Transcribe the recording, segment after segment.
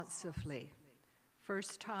responsively.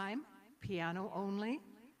 First time, piano only.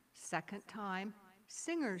 Second time,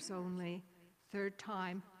 singers only. Third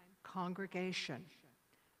time, congregation.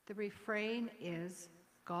 The refrain is,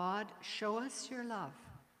 God, show us your love.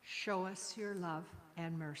 Show us your love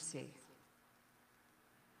and mercy.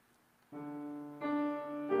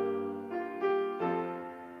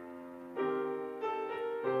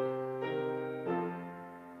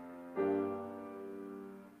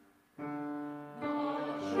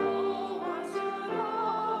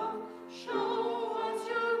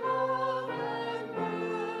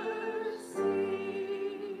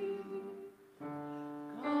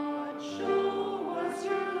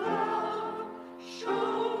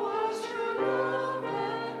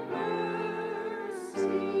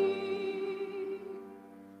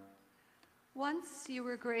 Once you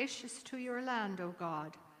were gracious to your land, O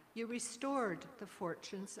God. You restored the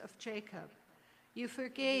fortunes of Jacob. You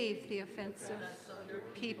forgave the offenses of your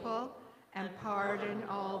people and pardoned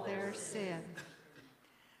all their sin.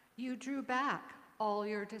 You drew back all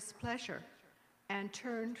your displeasure and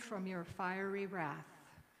turned from your fiery wrath.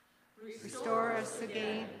 Restore us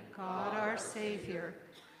again, God our Savior,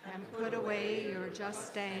 and put away your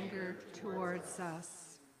just anger towards us.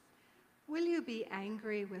 Will you be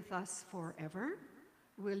angry with us forever?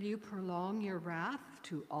 Will you prolong your wrath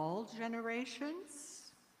to all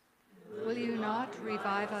generations? Will you not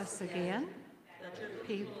revive us again, that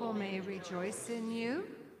people may rejoice in you?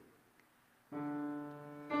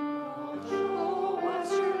 Show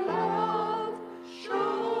us your love,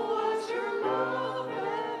 show us your love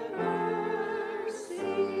and mercy.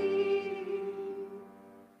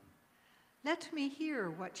 Let me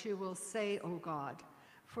hear what you will say, O God.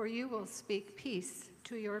 For you will speak peace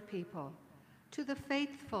to your people, to the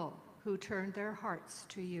faithful who turn their hearts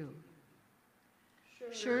to you.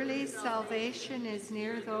 Surely salvation is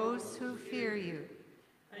near those who fear you,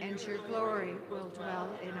 and your glory will dwell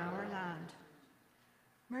in our land.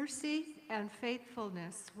 Mercy and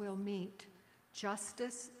faithfulness will meet,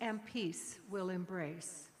 justice and peace will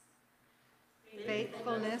embrace.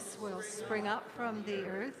 Faithfulness will spring up from the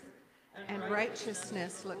earth, and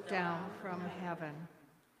righteousness look down from heaven.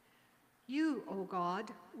 You, O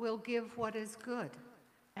God, will give what is good,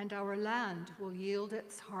 and our land will yield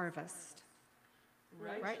its harvest.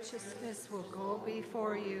 Righteousness will go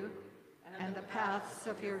before you, and the paths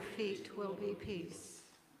of your feet will be peace.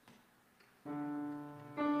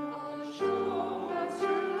 God, show us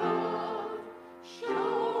your love,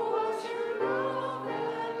 show us your love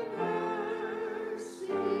and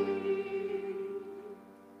mercy.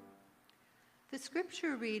 The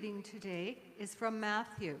scripture reading today is from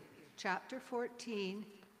Matthew, chapter 14,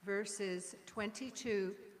 verses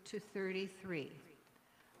 22 to 33.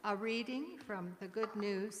 A reading from the Good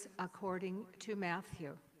News according to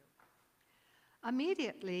Matthew.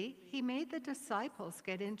 Immediately, he made the disciples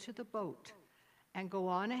get into the boat and go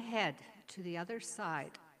on ahead to the other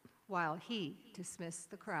side while he dismissed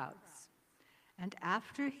the crowds. And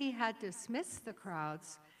after he had dismissed the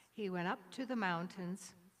crowds, he went up to the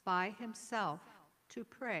mountains by himself to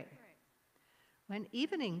pray. When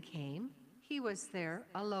evening came, he was there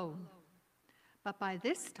alone. But by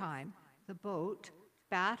this time, the boat,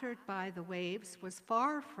 battered by the waves, was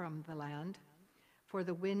far from the land, for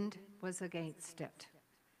the wind was against it.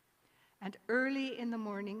 And early in the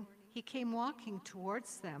morning, he came walking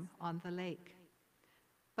towards them on the lake.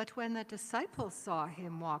 But when the disciples saw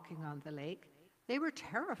him walking on the lake, they were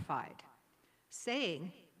terrified,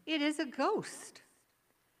 saying, "It is a ghost!"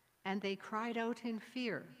 And they cried out in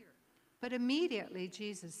fear. But immediately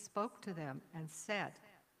Jesus spoke to them and said,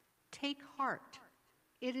 "Take heart,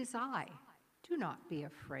 it is I. Do not be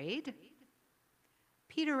afraid."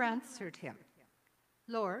 Peter answered him,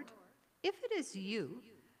 "Lord, if it is you,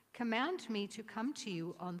 command me to come to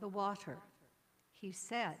you on the water." He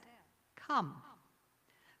said, "Come."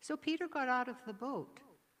 So Peter got out of the boat,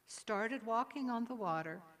 started walking on the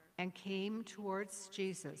water, and came towards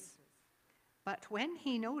Jesus. But when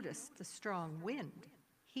he noticed the strong wind,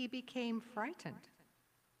 he became frightened,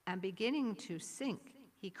 and beginning to sink,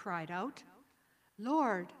 he cried out,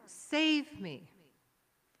 "Lord, save me."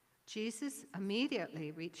 Jesus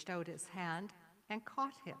immediately reached out his hand and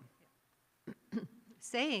caught him,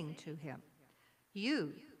 saying to him,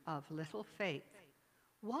 "You of little faith,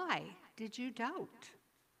 why did you doubt?"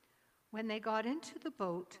 When they got into the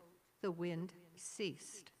boat, the wind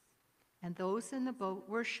ceased, and those in the boat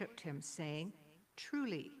worshipped him, saying,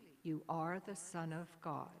 "Truly, you are the Son of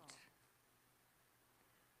God."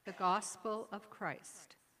 The Gospel of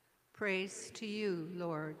Christ. Praise to you,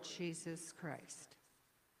 Lord Jesus Christ.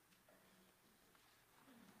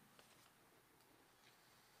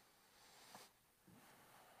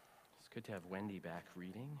 Good to have Wendy back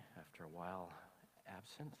reading after a while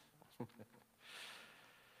absent.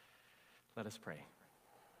 Let us pray.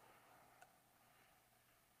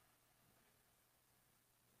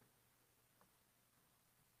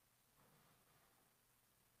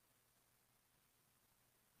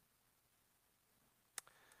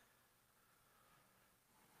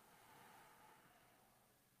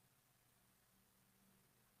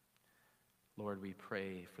 Lord, we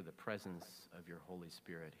pray for the presence of your Holy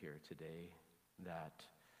Spirit here today, that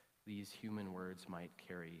these human words might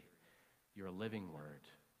carry your living word,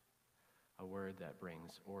 a word that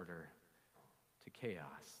brings order to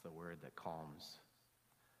chaos, the word that calms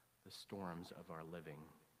the storms of our living,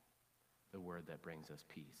 the word that brings us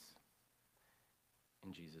peace.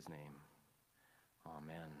 In Jesus' name,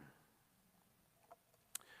 amen.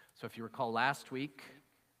 So if you recall last week,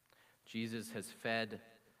 Jesus has fed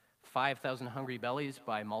 5,000 hungry bellies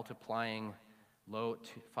by multiplying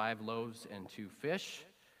 5 loaves and 2 fish.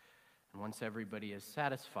 And once everybody is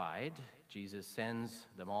satisfied, Jesus sends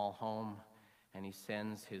them all home, and he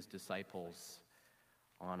sends his disciples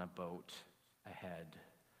on a boat ahead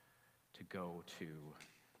to go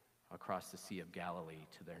across the Sea of Galilee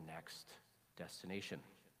to their next destination.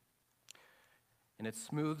 And it's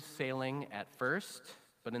smooth sailing at first,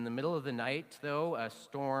 but in the middle of the night, though, a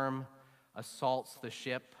storm assaults the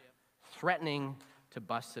ship, threatening to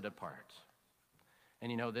bust it apart.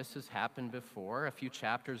 And you know, this has happened before. A few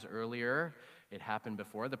chapters earlier, it happened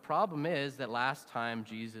before. The problem is that last time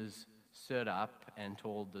Jesus stood up and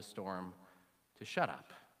told the storm to shut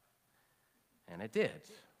up. And it did.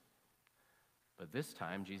 But this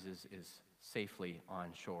time, Jesus is safely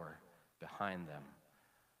on shore behind them.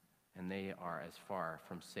 And they are as far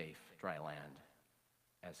from safe dry land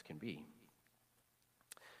as can be.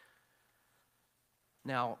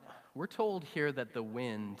 Now, we're told here that the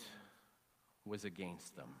wind was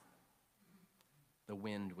against them. The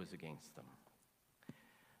wind was against them. I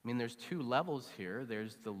mean, there's 2 levels here.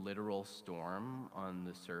 There's the literal storm on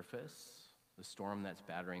the surface, the storm that's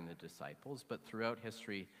battering the disciples, but throughout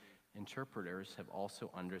history, interpreters have also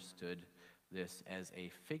understood this as a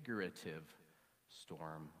figurative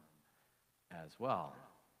storm as well.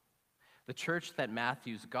 The church that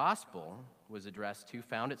Matthew's gospel was addressed to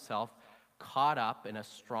found itself caught up in a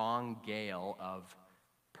strong gale of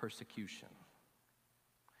persecution.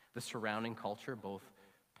 The surrounding culture, both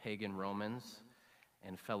pagan Romans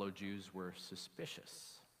and fellow Jews, were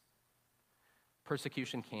suspicious.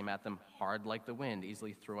 Persecution came at them hard like the wind,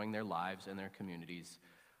 easily throwing their lives and their communities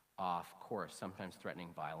off course, sometimes threatening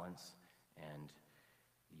violence and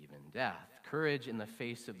even death. Courage in the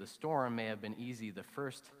face of the storm may have been easy the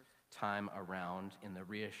first time around in the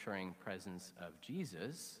reassuring presence of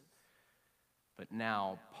Jesus, but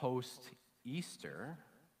now post-Easter,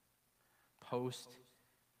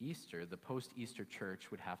 the post-Easter church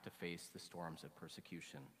would have to face the storms of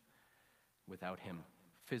persecution without him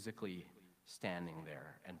physically standing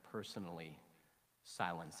there and personally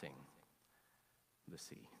silencing the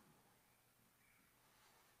sea.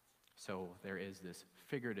 So there is this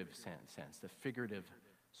figurative sense, the figurative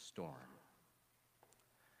storm.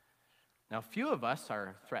 Now, few of us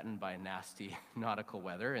are threatened by nasty nautical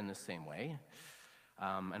weather in the same way.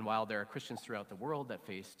 And while there are Christians throughout the world that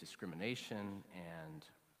face discrimination and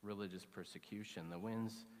religious persecution, the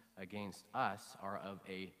winds against us are of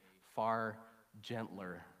a far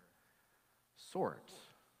gentler sort.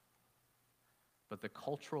 But the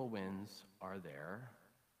cultural winds are there,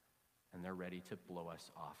 and they're ready to blow us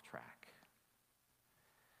off track.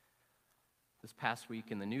 This past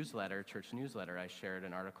week in the newsletter, church newsletter, I shared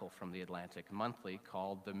an article from the Atlantic Monthly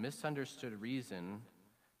called "The Misunderstood Reason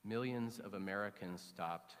Millions of Americans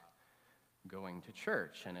Stopped Going to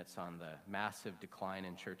Church." And it's on the massive decline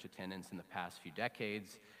in church attendance in the past few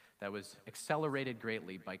decades that was accelerated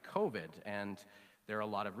greatly by COVID. And there are a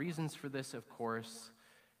lot of reasons for this, of course,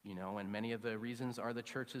 and many of the reasons are the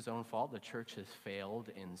church's own fault. The church has failed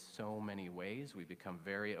in so many ways. We become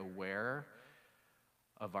very aware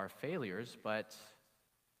of our failures, but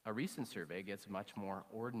a recent survey gets much more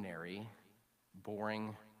ordinary,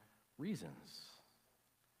 boring reasons.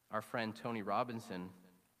 Our friend Tony Robinson,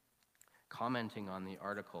 commenting on the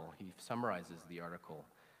article, he summarizes the article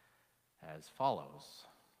as follows.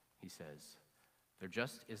 He says, "There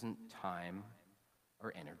just isn't time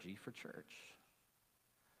or energy for church.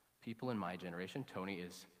 People in my generation," Tony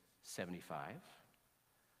is 75,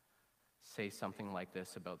 "say something like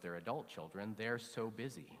this about their adult children: they're so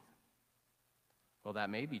busy." Well, that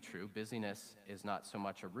may be true. Busyness is not so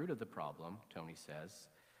much a root of the problem, Tony says,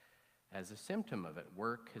 as a symptom of it.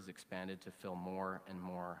 Work has expanded to fill more and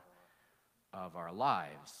more of our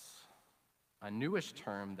lives. A newish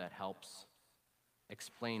term that helps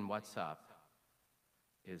explain what's up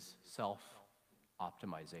is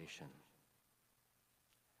self-optimization.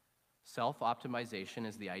 Self-optimization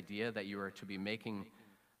is the idea that you are to be making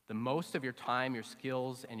the most of your time, your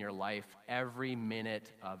skills, and your life every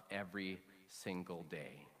minute of every single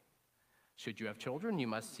day. Should you have children, you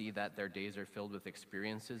must see that their days are filled with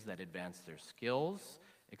experiences that advance their skills,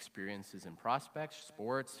 experiences and prospects,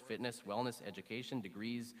 sports, fitness, wellness, education,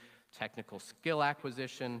 degrees, technical skill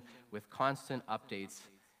acquisition, with constant updates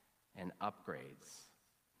and upgrades,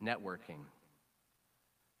 networking,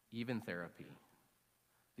 even therapy.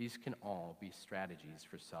 These can all be strategies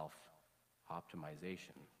for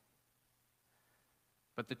self-optimization.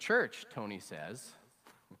 But the church, Tony says,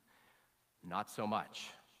 not so much.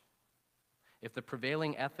 If the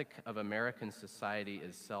prevailing ethic of American society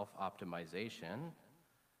is self-optimization,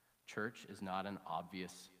 church is not an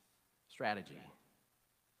obvious strategy.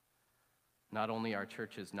 Not only are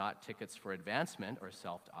churches not tickets for advancement or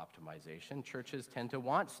self-optimization, churches tend to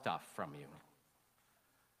want stuff from you.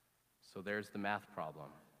 So there's the math problem.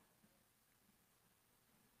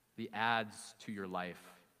 The adds to your life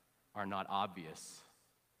are not obvious,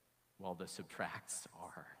 while the subtracts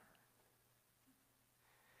are.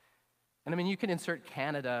 And I mean, you can insert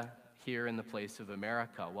Canada here in the place of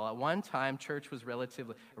America. Well, at one time, church was a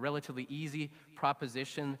relatively easy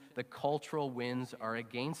proposition. The cultural winds are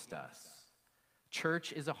against us.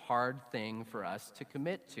 Church is a hard thing for us to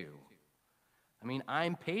commit to. I mean,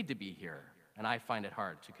 I'm paid to be here, and I find it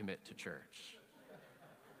hard to commit to church.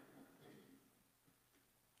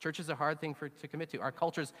 Church is a hard thing to commit to. Our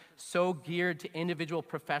culture's so geared to individual,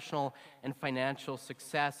 professional, and financial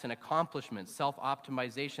success and accomplishment,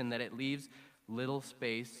 self-optimization, that it leaves little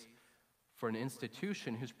space for an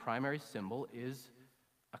institution whose primary symbol is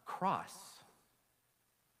a cross,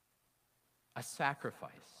 a sacrifice,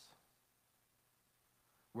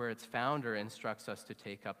 where its founder instructs us to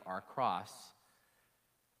take up our cross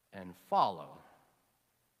and follow.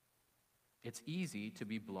 It's easy to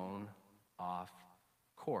be blown off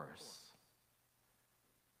course,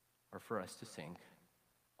 or for us to sink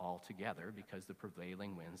altogether, because the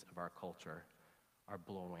prevailing winds of our culture are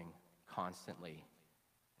blowing constantly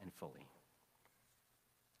and fully.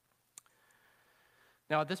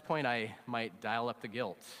 Now, at this point, I might dial up the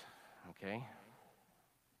guilt, okay?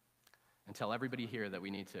 And tell everybody here that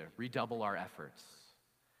we need to redouble our efforts,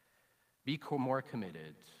 be more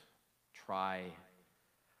committed, try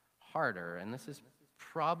harder. And this is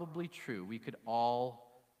probably true. We could all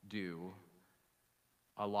do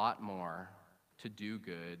a lot more to do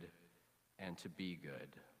good and to be good.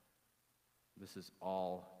 This is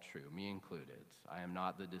all true, me included. I am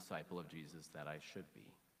not the disciple of Jesus that I should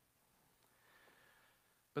be.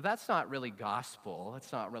 But that's not really gospel.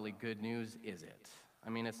 That's not really good news, is it? I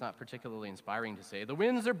mean, it's not particularly inspiring to say, the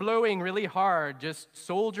winds are blowing really hard, just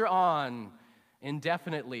soldier on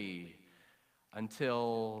indefinitely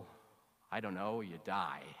until, I don't know, you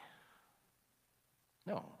die.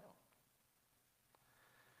 No.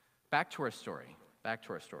 Back to our story.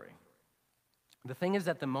 The thing is,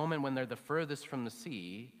 at the moment when they're the furthest from the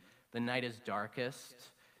sea, the night is darkest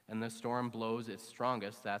and the storm blows its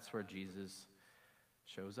strongest, that's where Jesus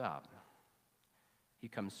shows up. He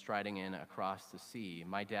comes striding in across the sea.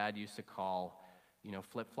 My dad used to call,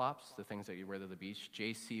 flip-flops, the things that you wear to the beach,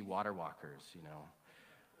 JC water walkers,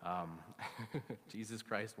 Jesus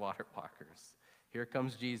Christ water walkers. Here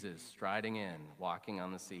comes Jesus striding in, walking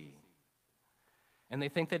on the sea. And they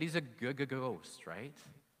think that he's a good ghost, right?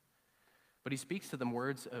 But he speaks to them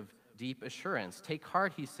words of deep assurance. Take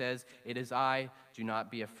heart, he says, it is I, do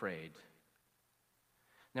not be afraid.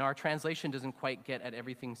 Now, our translation doesn't quite get at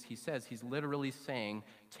everything he says. He's literally saying,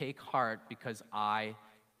 take heart because I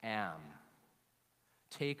am.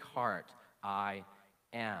 Take heart, I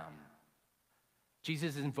am.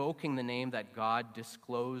 Jesus is invoking the name that God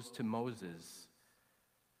disclosed to Moses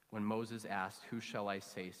when Moses asked, who shall I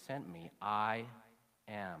say sent me? I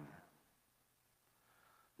am.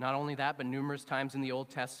 Not only that, but numerous times in the Old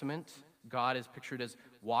Testament, God is pictured as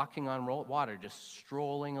walking on water, just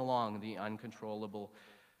strolling along the uncontrollable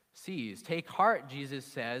seas. Take heart, Jesus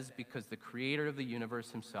says, because the creator of the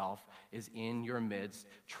universe himself is in your midst.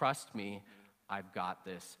 Trust me, I've got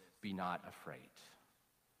this. Be not afraid.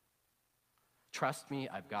 Trust me,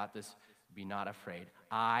 I've got this. Be not afraid.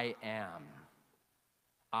 I am.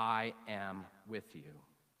 I am with you.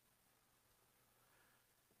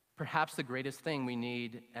 Perhaps the greatest thing we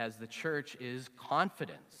need as the church is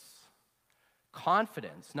confidence.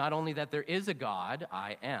 Confidence, not only that there is a God,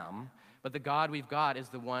 I am, but the God we've got is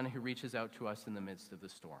the one who reaches out to us in the midst of the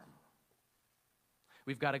storm.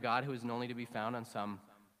 We've got a God who isn't only to be found on some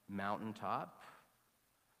mountaintop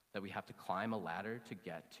that we have to climb a ladder to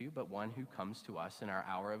get to, but one who comes to us in our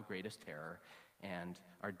hour of greatest terror and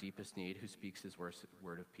our deepest need, who speaks his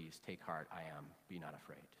word of peace. Take heart, I am, be not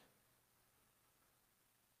afraid.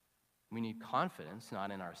 We need confidence,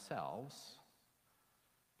 not in ourselves,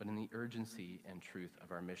 but in the urgency and truth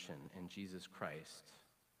of our mission. In Jesus Christ,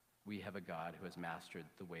 we have a God who has mastered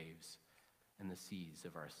the waves and the seas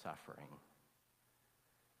of our suffering.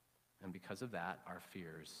 And because of that, our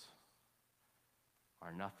fears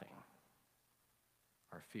are nothing.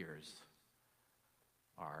 Our fears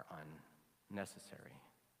are unnecessary.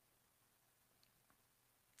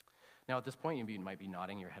 Now, at this point, you might be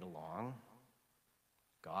nodding your head along.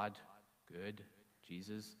 God, good.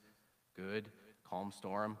 Jesus, good. Calm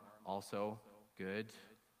storm, also good.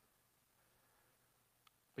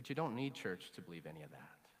 But you don't need church to believe any of that,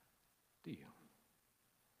 do you?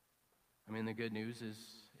 I mean, the good news is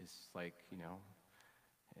like,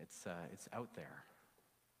 it's out there.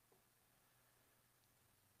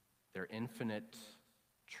 There are infinite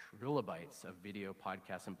trillibytes of video,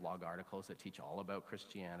 podcasts, and blog articles that teach all about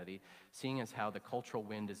Christianity. Seeing as how the cultural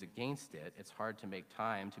wind is against it, it's hard to make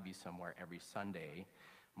time to be somewhere every Sunday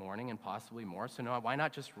morning and possibly more. So no, why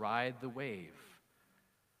not just ride the wave?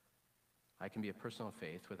 I can be a person of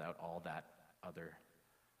faith without all that other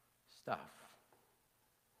stuff.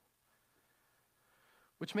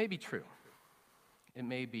 Which may be true. It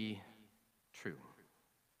may be true.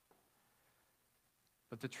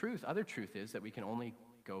 But the other truth is that we can only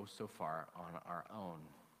go so far on our own.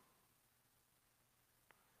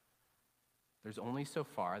 There's only so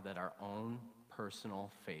far that our own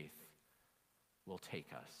personal faith will take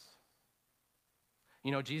us.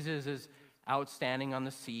 Jesus is out standing on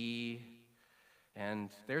the sea, and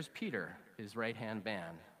there's Peter, his right-hand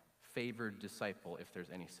man, favored disciple, if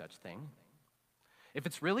there's any such thing. If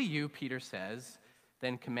it's really you, Peter says,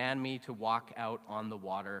 then command me to walk out on the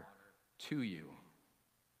water to you.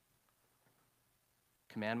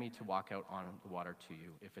 Command me to walk out on the water to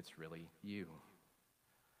you if it's really you.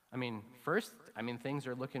 First, things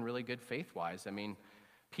are looking really good faith-wise.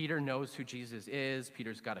 Peter knows who Jesus is.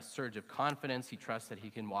 Peter's got a surge of confidence. He trusts that he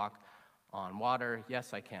can walk on water.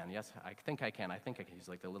 Yes, I can. Yes, I think I can. I think I can. He's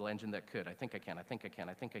like the little engine that could. I think I can. I think I can.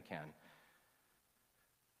 I think I can.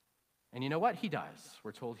 And you know what? He does.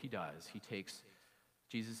 We're told he does.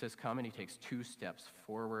 Jesus has come and he takes 2 steps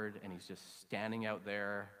forward and he's just standing out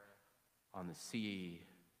there on the sea,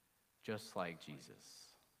 just like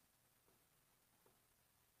Jesus.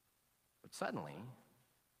 But suddenly,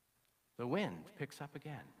 the wind picks up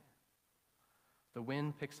again. The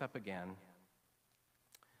wind picks up again.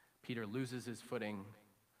 Peter loses his footing,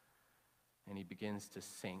 and he begins to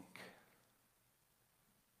sink.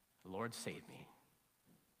 "The Lord save me,"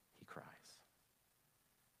 he cries.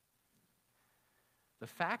 The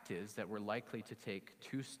fact is that we're likely to take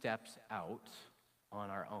 2 steps out on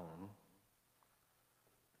our own,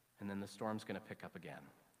 and then the storm's going to pick up again.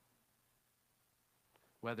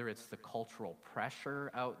 Whether it's the cultural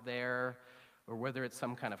pressure out there, or whether it's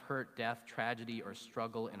some kind of hurt, death, tragedy, or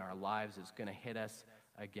struggle in our lives, it's going to hit us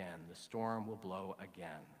again. The storm will blow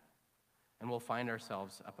again. And we'll find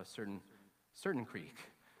ourselves up a certain creek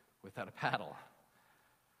without a paddle.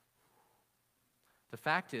 The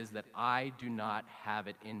fact is that I do not have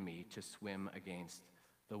it in me to swim against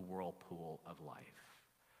the whirlpool of life.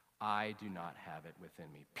 I do not have it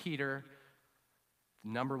within me. Peter, the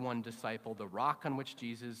number 1 disciple, the rock on which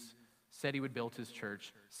Jesus said he would build his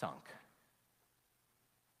church, sunk.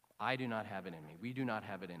 I do not have it in me. We do not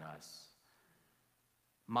have it in us.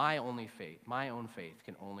 My own faith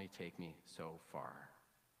can only take me so far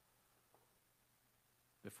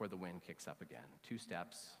before the wind kicks up again. 2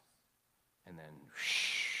 steps, and then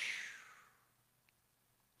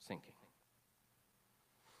sinking.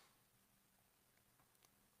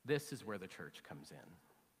 This is where the church comes in.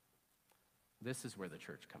 This is where the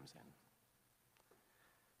church comes in.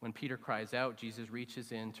 When Peter cries out, Jesus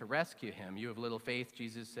reaches in to rescue him. "You have little faith,"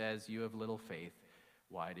 Jesus says. "You have little faith.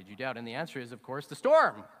 Why did you doubt?" And the answer is, of course, the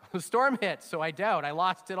storm. The storm hit, so I doubt. I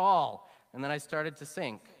lost it all. And then I started to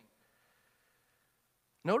sink.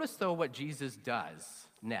 Notice, though, what Jesus does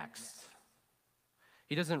next.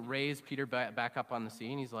 He doesn't raise Peter back up on the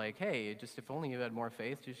sea, and he's like, "Hey, just if only you had more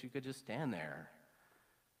faith, you could just stand there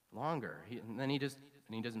longer." And then he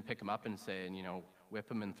doesn't pick him up and say,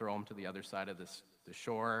 whip him and throw him to the other side of the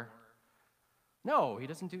shore. No, he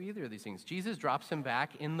doesn't do either of these things. Jesus drops him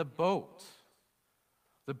back in the boat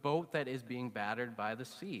that is being battered by the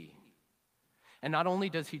sea. And not only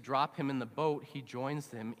does he drop him in the boat, he joins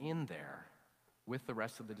them in there with the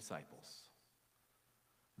rest of the disciples.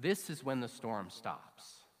 This is when the storm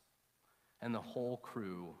stops. And the whole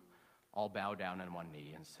crew all bow down on one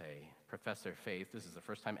knee and say, Professor Faith, this is the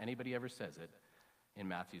first time anybody ever says it in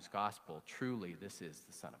Matthew's gospel, truly this is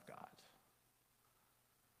the Son of God.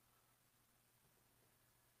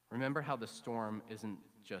 Remember how the storm isn't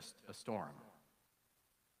just a storm.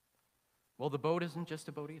 Well, the boat isn't just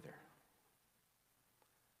a boat either.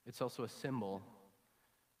 It's also a symbol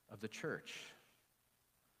of the church,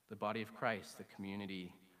 the body of Christ, the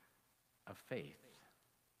community of faith.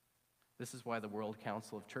 This is why the World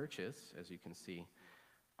Council of Churches, as you can see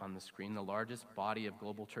on the screen, the largest body of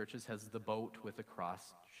global churches, has the boat with a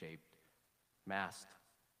cross-shaped mast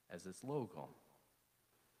as its logo.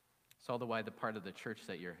 It's all the why the part of the church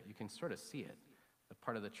that you can sort of see it, the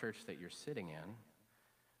part of the church that you're sitting in,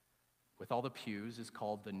 with all the pews, is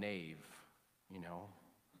called the nave.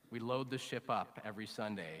 We load the ship up every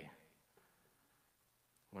Sunday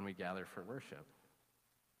when we gather for worship.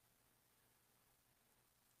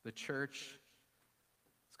 The church,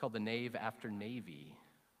 it's called the nave after navy.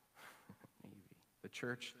 Navy. The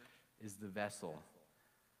church is the vessel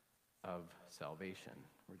of salvation.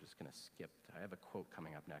 We're just going to skip. I have a quote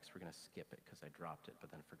coming up next. We're going to skip it because I dropped it,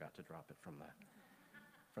 but then forgot to drop it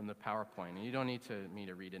from the PowerPoint. And you don't need me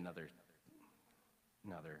to read another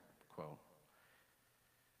quote.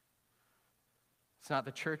 It's not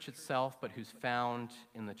the church itself, but who's found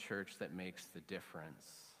in the church that makes the difference.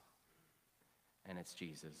 And it's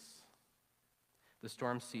Jesus. The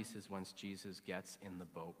storm ceases once Jesus gets in the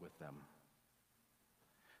boat with them.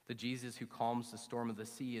 The Jesus who calms the storm of the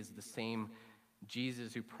sea is the same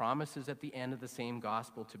Jesus who promises at the end of the same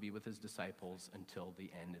gospel to be with his disciples until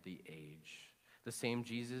the end of the age. The same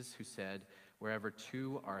Jesus who said, wherever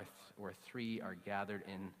two or three are gathered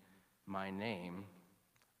in my name,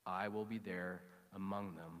 I will be there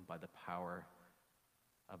among them by the power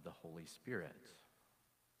of the Holy Spirit.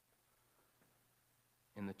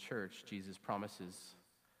 In the church, Jesus promises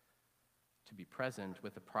to be present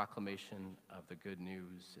with the proclamation of the good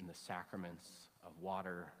news in the sacraments of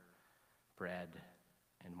water, bread,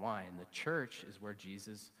 and wine. The church is where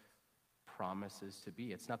Jesus promises to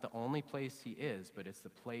be. It's not the only place he is, but it's the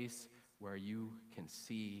place where you can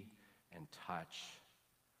see and touch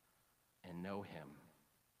and know him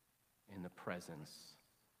in the presence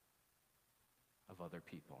of other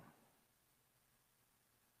people.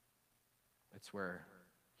 It's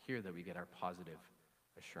here that we get our positive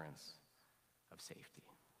assurance of safety.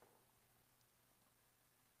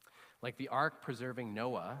 Like the ark preserving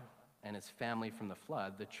Noah and his family from the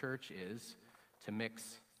flood, the church is, to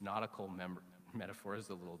mix nautical metaphors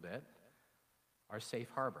a little bit, our safe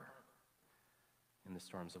harbor in the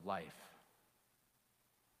storms of life.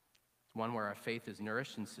 It's one where our faith is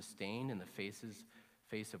nourished and sustained in the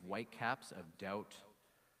face of whitecaps of doubt,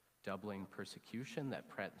 doubling persecution that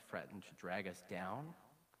threaten to drag us down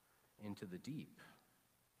into the deep.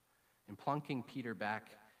 In plunking Peter back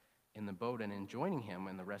in the boat and in joining him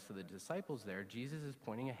and the rest of the disciples there, Jesus is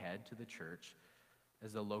pointing ahead to the church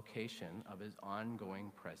as the location of his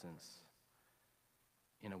ongoing presence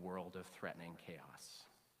in a world of threatening chaos.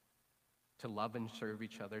 To love and serve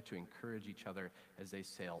each other, to encourage each other as they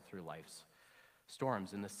sail through life's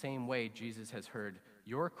storms. In the same way, Jesus has heard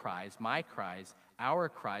your cries, my cries, our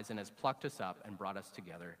cries, and has plucked us up and brought us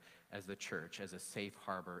together as the church, as a safe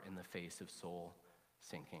harbor in the face of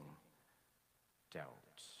soul-sinking doubt.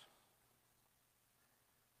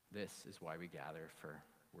 This is why we gather for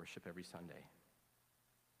worship every Sunday.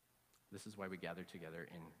 This is why we gather together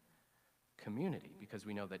in community, because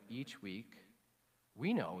we know that each week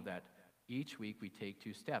we take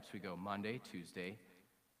 2 steps. We go Monday, Tuesday,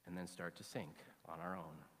 and then start to sink on our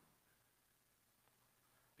own.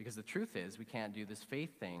 Because the truth is, we can't do this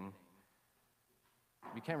faith thing.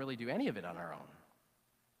 We can't really do any of it on our own.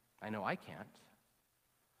 I know I can't.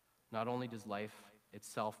 Not only does life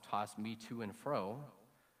itself toss me to and fro,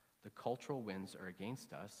 the cultural winds are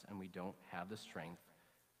against us, and we don't have the strength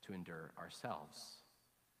to endure ourselves.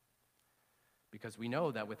 Because we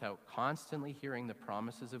know that without constantly hearing the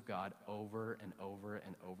promises of God over and over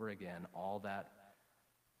and over again, all that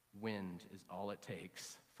wind is all it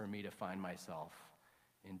takes for me to find myself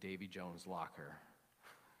in Davy Jones' locker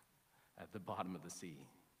at the bottom of the sea.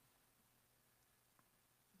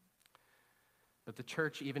 But the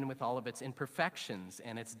church, even with all of its imperfections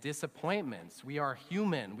and its disappointments, we are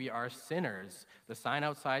human, we are sinners. The sign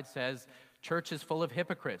outside says, church is full of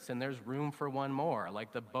hypocrites and there's room for one more.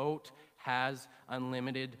 Like the boat has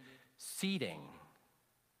unlimited seating.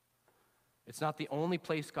 It's not the only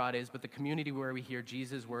place God is, but the community where we hear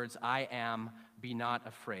Jesus' words, I am, be not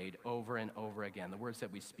afraid, over and over again. The words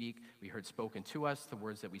that we speak, we heard spoken to us, the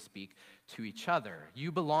words that we speak to each other.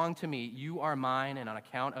 You belong to me, you are mine, and on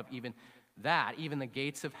account of even that even the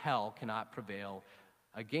gates of hell cannot prevail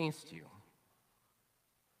against you.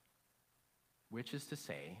 Which is to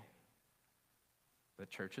say, the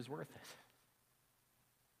church is worth it.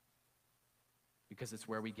 Because it's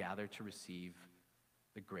where we gather to receive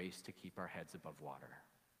the grace to keep our heads above water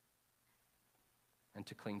and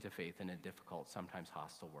to cling to faith in a difficult, sometimes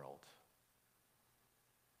hostile world.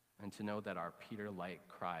 And to know that our Peter-like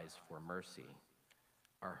cries for mercy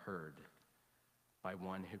are heard by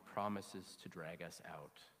one who promises to drag us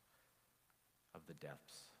out of the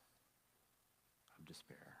depths of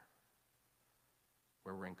despair,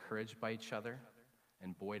 where we're encouraged by each other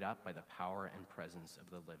and buoyed up by the power and presence of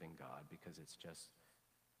the living God, because it's just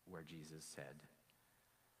where Jesus said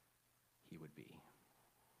he would be.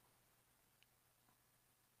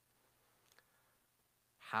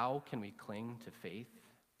 How can we cling to faith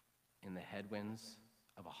in the headwinds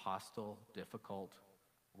of a hostile, difficult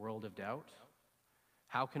world of doubt?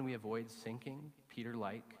 How can we avoid sinking,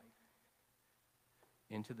 Peter-like,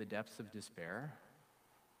 into the depths of despair?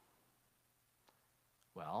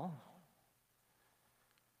 Well,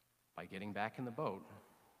 by getting back in the boat,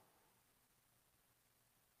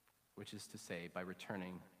 which is to say, by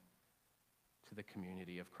returning to the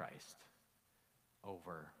community of Christ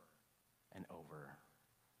over and over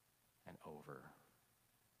and over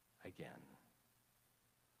again,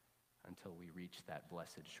 until we reach that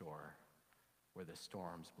blessed shore where the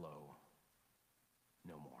storms blow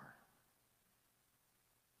no more.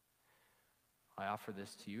 I offer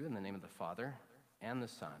this to you in the name of the Father, and the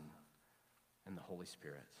Son, and the Holy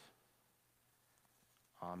Spirit.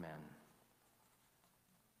 Amen.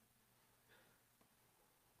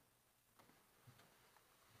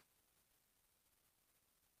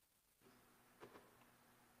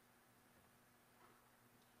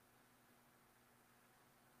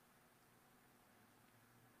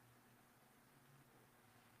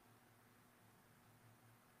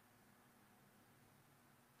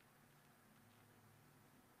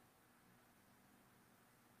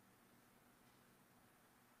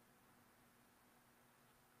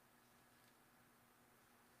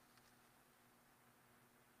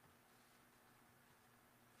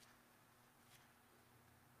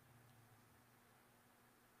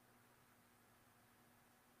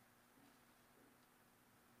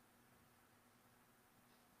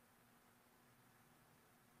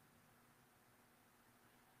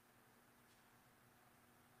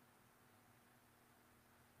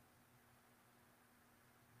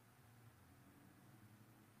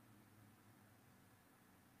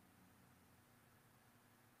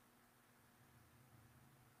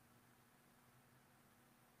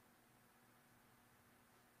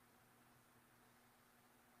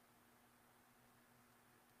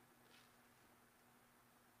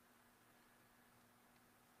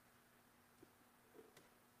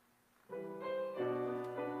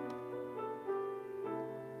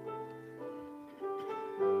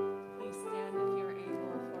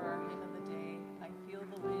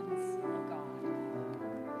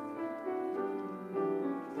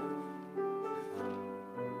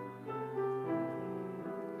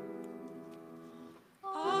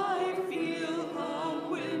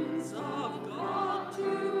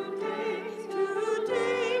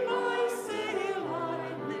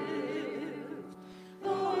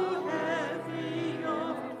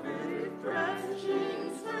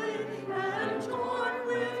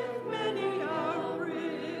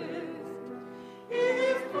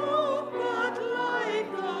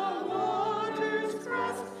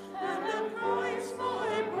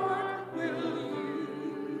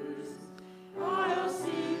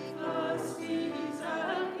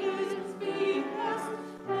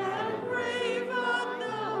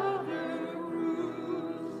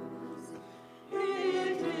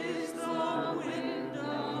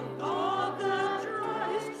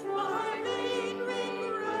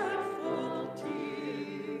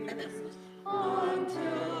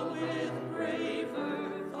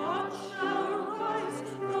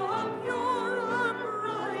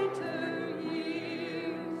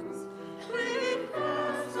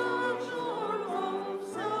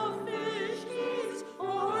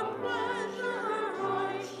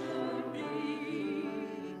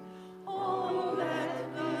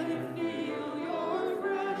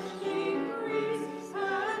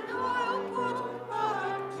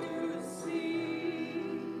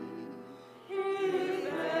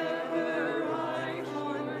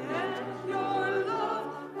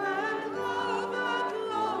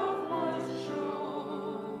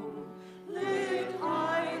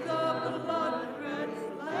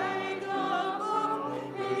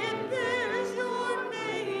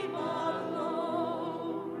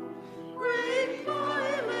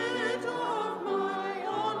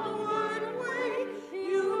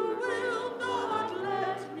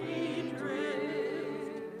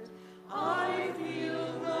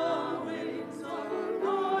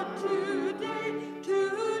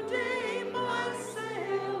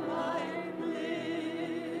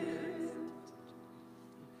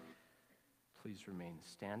 Please remain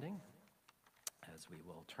standing as we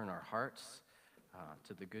will turn our hearts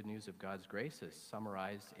to the good news of God's grace as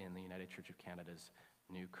summarized in the United Church of Canada's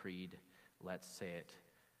new creed. Let's say it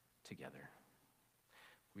together.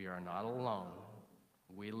 We are not alone.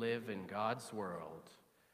 We live in God's world.